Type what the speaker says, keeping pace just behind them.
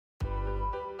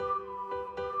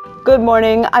Good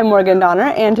morning, I'm Morgan Donner,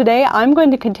 and today I'm going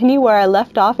to continue where I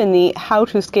left off in the How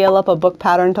to Scale Up a Book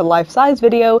Pattern to Life Size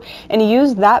video and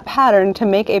use that pattern to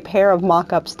make a pair of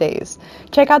mock-up stays.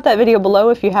 Check out that video below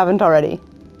if you haven't already.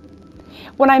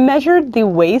 When I measured the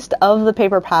waist of the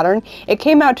paper pattern, it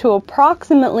came out to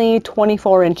approximately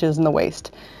 24 inches in the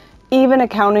waist. Even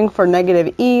accounting for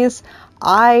negative ease,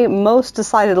 I most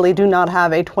decidedly do not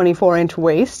have a 24-inch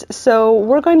waist, so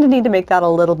we're going to need to make that a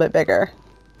little bit bigger.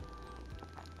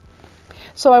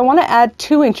 So I want to add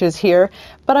 2 inches here,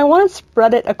 but I want to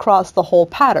spread it across the whole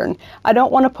pattern. I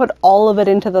don't want to put all of it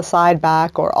into the side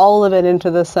back or all of it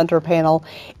into the center panel.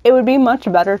 It would be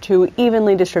much better to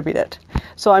evenly distribute it.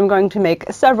 So I'm going to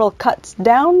make several cuts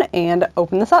down and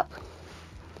open this up.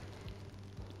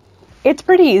 It's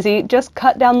pretty easy, just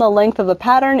cut down the length of the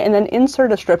pattern and then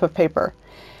insert a strip of paper.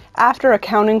 After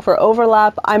accounting for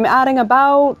overlap, I'm adding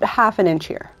about ½ inch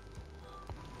here.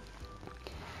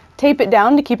 Tape it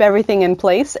down to keep everything in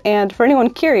place, and for anyone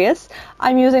curious,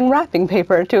 I'm using wrapping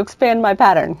paper to expand my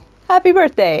pattern. Happy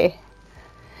birthday!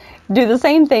 Do the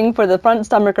same thing for the front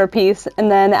stomacher piece, and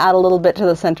then add a little bit to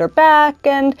the center back,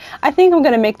 and I think I'm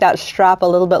going to make that strap a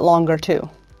little bit longer too.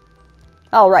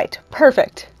 Alright,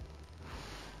 perfect!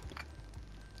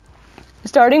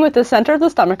 Starting with the center of the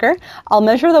stomacher, I'll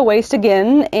measure the waist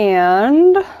again,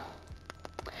 and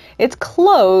it's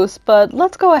close, but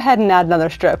let's go ahead and add another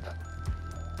strip.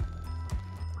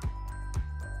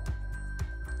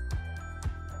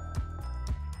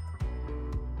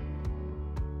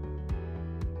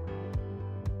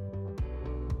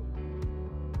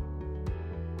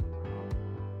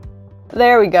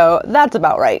 There we go, that's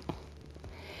about right.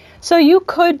 So you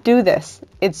could do this.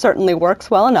 It certainly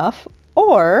works well enough,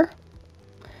 or,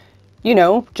 you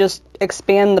know, just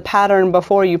expand the pattern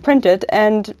before you print it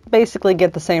and basically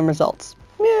get the same results.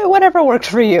 Whatever works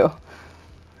for you.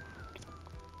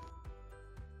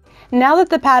 Now that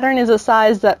the pattern is a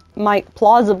size that might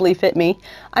plausibly fit me,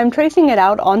 I'm tracing it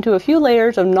out onto a few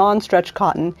layers of non-stretch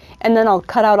cotton, and then I'll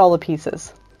cut out all the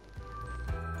pieces.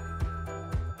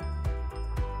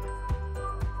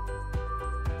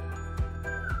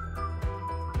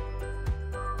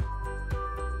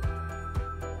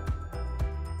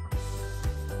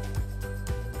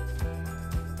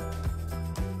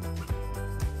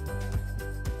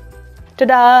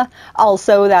 Ta-da! I'll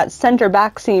sew that center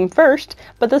back seam first,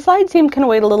 but the side seam can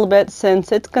wait a little bit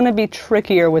since it's going to be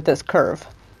trickier with this curve.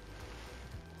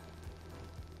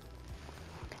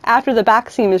 After the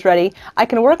back seam is ready, I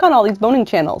can work on all these boning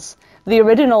channels. The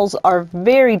originals are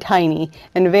very tiny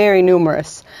and very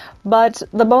numerous, but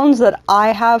the bones that I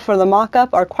have for the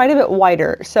mock-up are quite a bit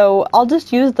wider, so I'll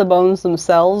just use the bones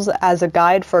themselves as a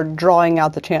guide for drawing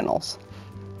out the channels.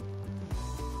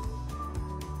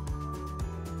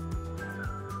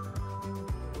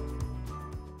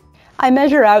 I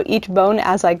measure out each bone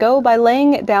as I go by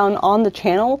laying it down on the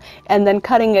channel and then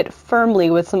cutting it firmly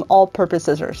with some all-purpose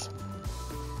scissors.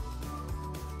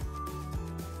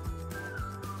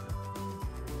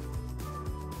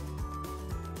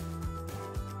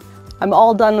 I'm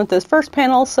all done with this first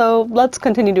panel, so let's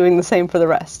continue doing the same for the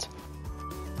rest.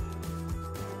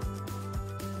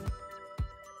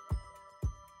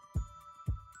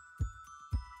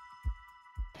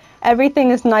 Everything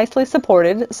is nicely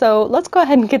supported, so let's go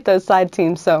ahead and get those side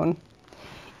seams sewn.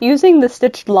 Using the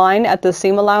stitched line at the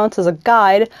seam allowance as a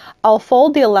guide, I'll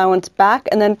fold the allowance back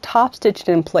and then top stitch it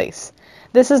in place.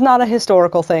 This is not a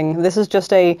historical thing, this is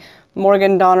just a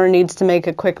Morgan Donner needs to make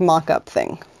a quick mock-up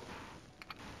thing.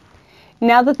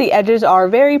 Now that the edges are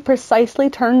very precisely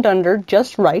turned under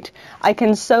just right, I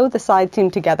can sew the side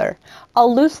seam together.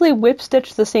 I'll loosely whip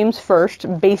stitch the seams first,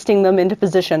 basting them into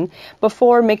position,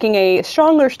 before making a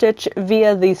stronger stitch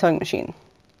via the sewing machine.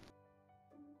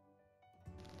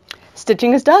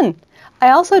 Stitching is done.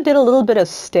 I also did a little bit of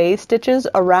stay stitches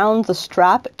around the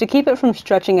strap to keep it from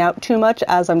stretching out too much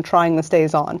as I'm trying the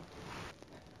stays on.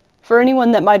 For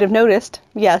anyone that might have noticed,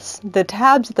 yes, the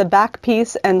tabs at the back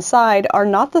piece and side are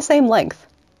not the same length.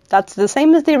 That's the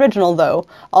same as the original though,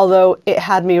 although it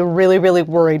had me really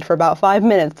worried for about 5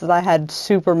 minutes that I had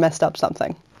super messed up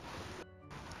something.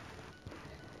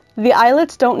 The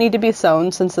eyelets don't need to be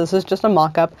sewn since this is just a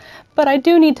mock-up, but I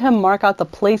do need to mark out the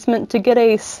placement to get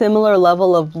a similar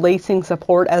level of lacing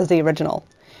support as the original.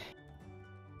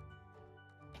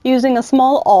 Using a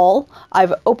small awl,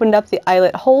 I've opened up the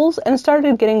eyelet holes and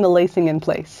started getting the lacing in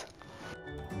place.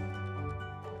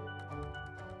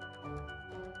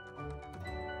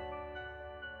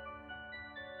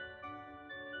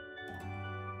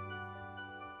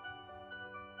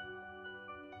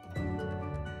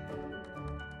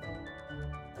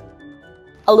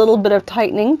 a little bit of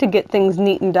tightening to get things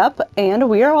neatened up, and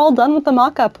we are all done with the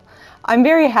mock-up. I'm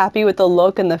very happy with the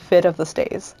look and the fit of the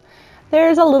stays.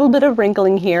 There's a little bit of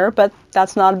wrinkling here, but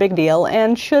that's not a big deal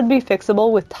and should be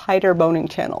fixable with tighter boning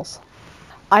channels.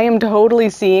 I am totally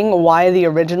seeing why the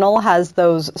original has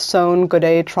those sewn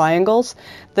Godet triangles.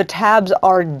 The tabs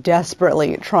are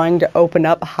desperately trying to open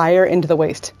up higher into the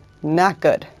waist. Not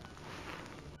good.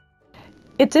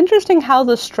 It's interesting how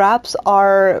the straps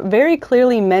are very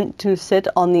clearly meant to sit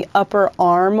on the upper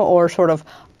arm or sort of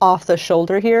off the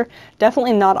shoulder here.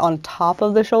 Definitely not on top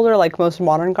of the shoulder like most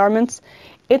modern garments.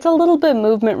 It's a little bit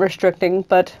movement restricting,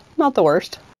 but not the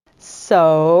worst.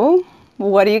 So,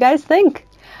 what do you guys think?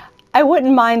 I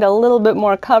wouldn't mind a little bit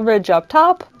more coverage up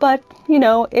top, but you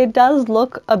know, it does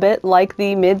look a bit like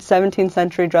the mid-17th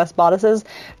century dress bodices.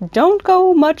 Don't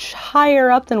go much higher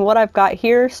up than what I've got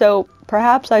here, so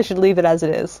perhaps I should leave it as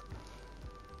it is.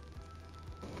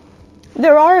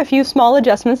 There are a few small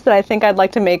adjustments that I think I'd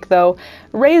like to make though.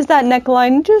 Raise that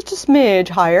neckline just a smidge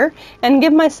higher and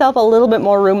give myself a little bit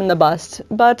more room in the bust.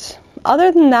 But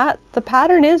other than that, the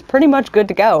pattern is pretty much good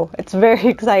to go. It's very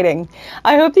exciting.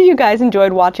 I hope that you guys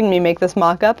enjoyed watching me make this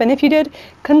mock-up, and if you did,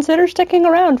 consider sticking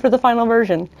around for the final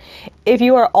version. If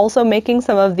you are also making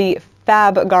some of the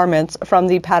fab garments from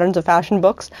the Patterns of Fashion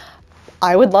books,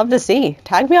 I would love to see.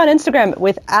 Tag me on Instagram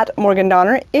with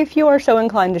 @MorganDonner if you are so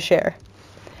inclined to share.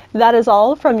 That is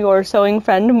all from your sewing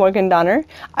friend, Morgan Donner.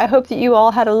 I hope that you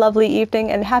all had a lovely evening,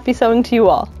 and happy sewing to you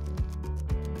all.